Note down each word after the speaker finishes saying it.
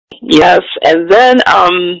Yes, and then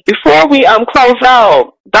before we close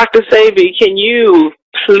out, Dr. Sebi, can you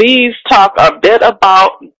please talk a bit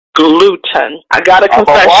about gluten? I got a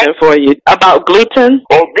confession for you about gluten.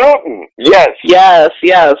 Oh, gluten. Yes. Yes,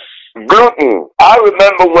 yes. Gluten. I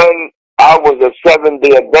remember when I was a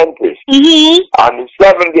Seventh-day Adventist. And the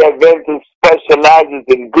Seventh-day Adventist specializes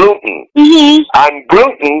in gluten. And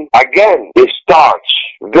gluten, again, is starch.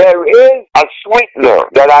 There is a sweetener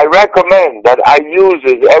that I recommend that I use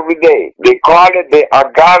every day. They call it the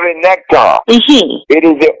agave nectar. It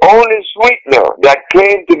is the only sweetener that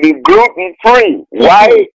claims to be gluten-free.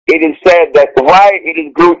 Why it is said that why it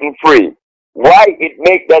is gluten-free? Why it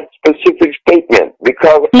make that specific statement?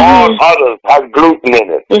 Because all others have gluten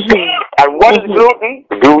in it. And what is gluten?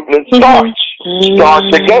 Gluten is starch.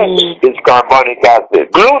 Starch again is carbonic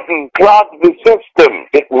acid. Gluten clogs the system.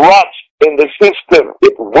 It rots in the system.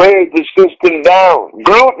 It weighs the system down.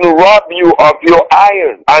 Gluten rob you of your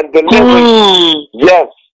iron and delivers.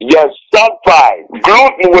 Yes, sulfide.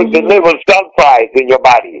 Gluten will deliver sulfides in your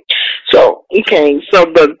body. So, okay, so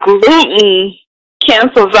the gluten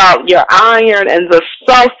cancels out your iron and the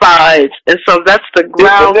sulfides, and so that's the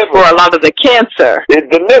ground for a lot of the cancer. It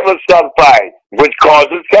delivers sulfides, which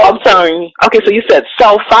causes cancer. I'm sorry. Okay, so you said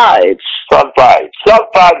sulfides. Sulfides.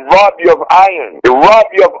 Sulfides rob you of iron. They rob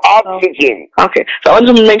you of oxygen. Okay, so I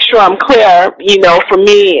want to make sure I'm clear, you know, for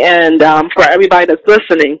me and for everybody that's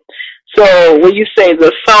listening. So when you say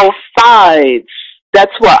the sulfides,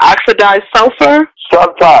 that's what, oxidized sulfur?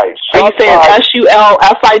 Sulfides. Are you saying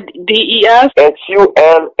S-U-L-F-I-D-E-S?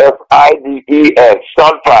 S-U-L-F-I-D-E-S.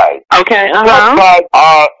 Sulfides. Okay, Sulfides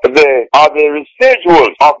are the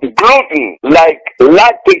residuals of the gluten, like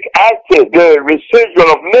lactic acid, the residual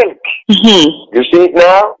of milk. You see it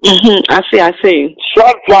now? I see.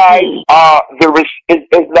 Sulfides are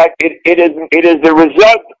it is the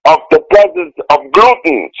result of the presence of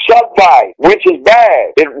gluten. Sulfide, which is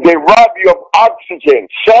bad. They rob you of oxygen.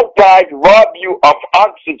 Sulfides rob you of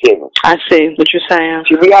oxygen. I see what you're saying.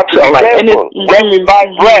 So we have to be careful. When we buy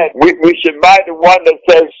bread, we should buy the one that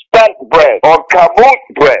says spelt bread or kamut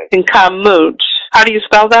bread. And kamut. How do you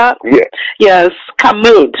spell that? Yeah. Yes,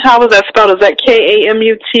 kamut. How is that spelled? Is that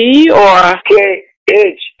K-A-M-U-T or?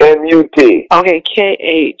 K-H-M-U-T. Okay,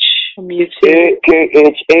 K-H-M-U-T.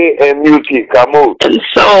 K-H-A-M-U-T, kamut. And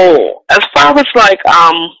so, as far as like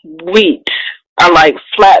wheat, or like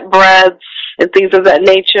flatbreads and things of that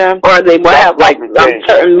nature, or they will have like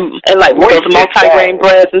certain, and like those multi-grain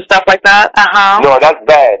breads and stuff like that? No, that's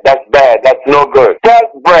bad. That's bad. That's no good.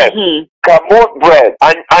 Spelt bread. Kamut bread.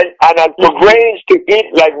 And as for grains to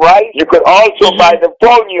eat like rice, you could also buy the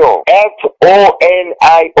fonio.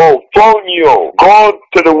 F-O-N-I-O. Fonio. Go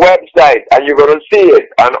to the website and you're going to see it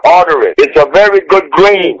and order it. It's a very good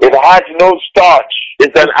grain. It has no starch.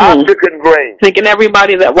 It's an African grain. Thinking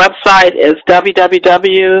everybody that website is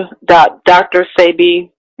www.drsebi.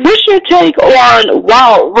 What's your take on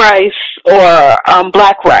wild rice or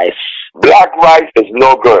black rice? Black rice is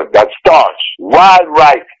no good. That's starch. Wild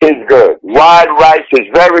rice is good. Wild rice is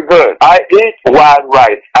very good. I eat wild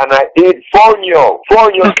rice and I eat fonio.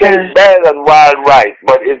 Fonio tastes better than wild rice,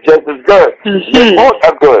 but it's just as good. They both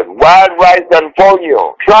are good. Wild rice and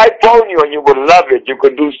fonio. Try fonio and you will love it. You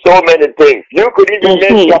could do so many things. You could even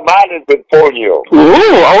make tamales with fonio.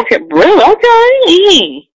 Ooh, okay. Really?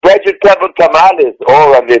 Okay. Vegetable tamales.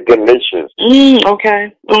 Oh, and they're delicious.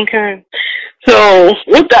 Okay. So,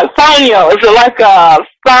 with that fonio, is it like a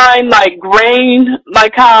fine, like grain,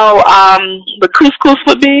 like how the couscous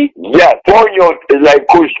would be? Yeah, fonio is like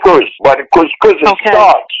couscous, but the couscous is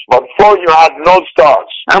starch, but fonio has no starch.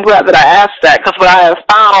 I'm glad that I asked that, because what I have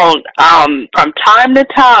found from time to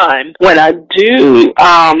time, when I do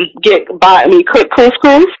cook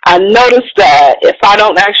couscous, I notice that if I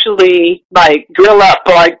don't actually like grill up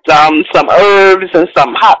like some herbs and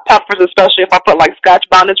some hot peppers, especially if I put like Scotch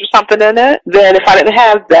bonnets or something in it, then if I didn't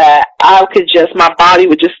have that, my body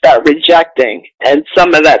would just start rejecting, and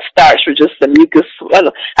some of that starch was just the mucus.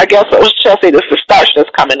 I guess I was just saying, this is the starch that's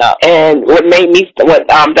coming up. And what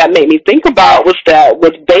that made me think about was that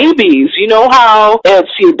with babies, you know how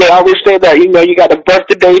they always say that you got to birth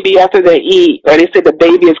the baby after they eat, or they say the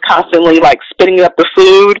baby is constantly like spitting up the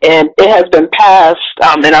food, and it has been passed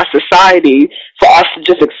in our society for us to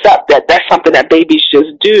just accept that that's something that babies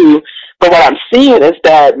just do. But what I'm seeing is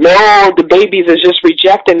that, no, the babies is just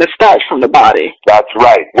rejecting the starch from the body. That's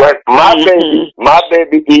right. Well, my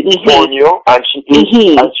baby eats fonio, and she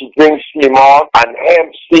eats and she drinks CMOS and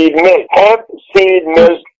hemp seed milk. Hemp seed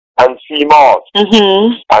milk and sea moss.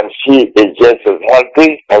 And she is just as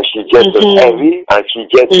healthy, and she just as heavy, and she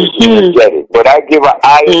just as energetic. But I give her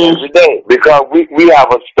iron every day because we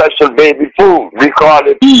have a special baby food. We call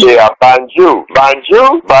it banju.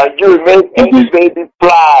 Banju makes any baby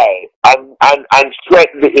fly and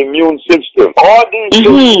strengthen the immune system. All these things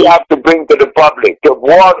we have to bring to the public to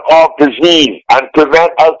ward off disease and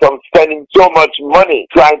prevent us from spending so much money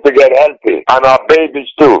trying to get healthy, and our babies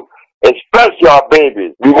too. Especially our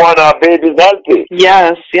babies. We want our babies healthy.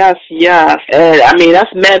 Yes. And I mean, that's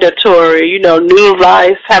mandatory. You know, new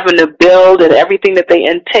life, having to build, and everything that they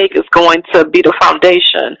intake is going to be the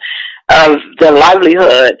foundation of their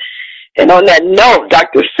livelihood. And on that note,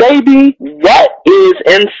 Dr. Sebi, what is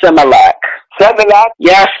in Similac? Similac?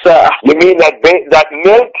 Yes, sir. You mean that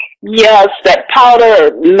milk? Yes, that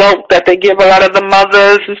powder milk that they give a lot of the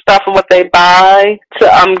mothers and stuff, and what they buy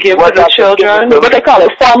to give to the children. What they call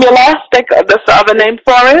it, formula? That's the other name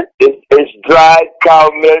for it? It's dried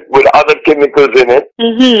cow milk with other chemicals in it.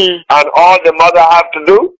 And all the mother have to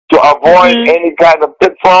do to avoid any kind of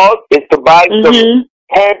pitfalls is to buy some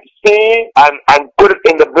hemp seed and put it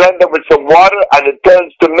in the blender with some water, and it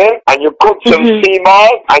turns to milk, and you cook some sea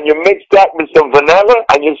moss, and you mix that with some vanilla,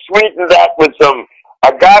 and you sweeten that with some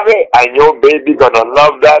agave, and your baby gonna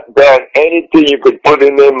love that than anything you could put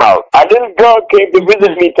in their mouth. A little girl came to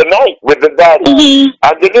visit me tonight with the daddy,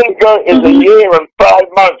 and the little girl is a year and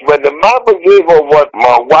 5 months. When the mama gave her what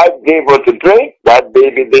my wife gave her to drink, that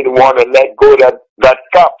baby didn't want to let go of that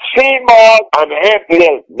cup. Sea moss and hemp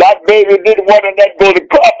milk. That baby didn't want to let go of the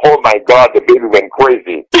cup. Oh my God, the baby went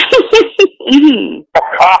crazy. The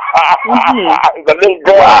little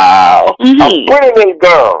girl. Wow. A pretty little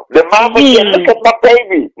girl. The mama said, look at my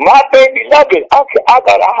baby. My baby love it. I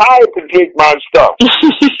gotta hire to drink my stuff.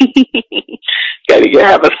 Gotta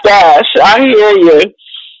have a stash. I hear you.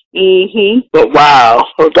 But wow.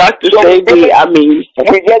 So Dr. Sebi, I mean,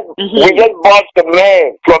 we just bought some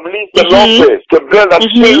land from Lisa Lopez to build a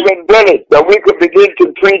children village that we could begin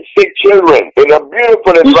to treat sick children in a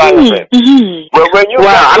beautiful environment. But when you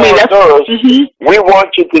we want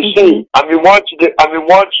you to see, and we want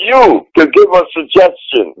you to give us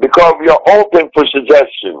suggestions, because we are open for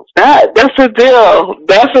suggestions. That's a deal.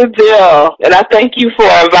 That's a deal. And I thank you for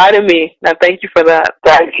inviting me. I thank you for that.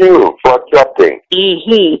 Thank you for accepting.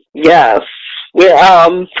 Yes.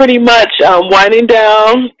 We're pretty much winding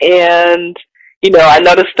down, and I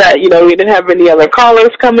noticed that we didn't have any other callers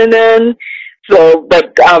coming in. So,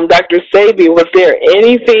 but Dr. Sebi, was there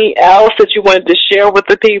anything else that you wanted to share with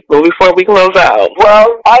the people before we close out?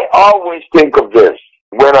 Well, I always think of this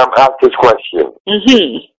when I'm asked this question.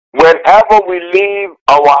 Whenever we leave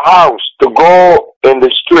our house to go in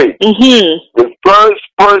the street, the first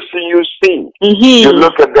person you see, you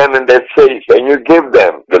look at them in their face and you give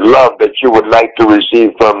them the love that you would like to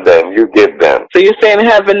receive from them. You give them. So you're saying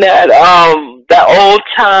having that old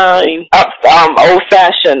time, old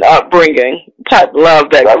fashioned upbringing type love,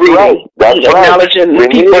 that greeting, acknowledging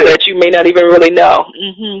people that you may not even really know.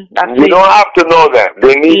 You don't have to know them.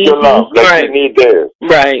 They need your love, like you need theirs.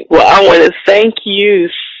 Right. Well, I want to thank you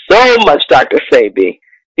so much, Dr. Sebi,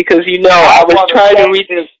 because I was trying to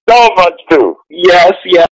reach so much too. Yes.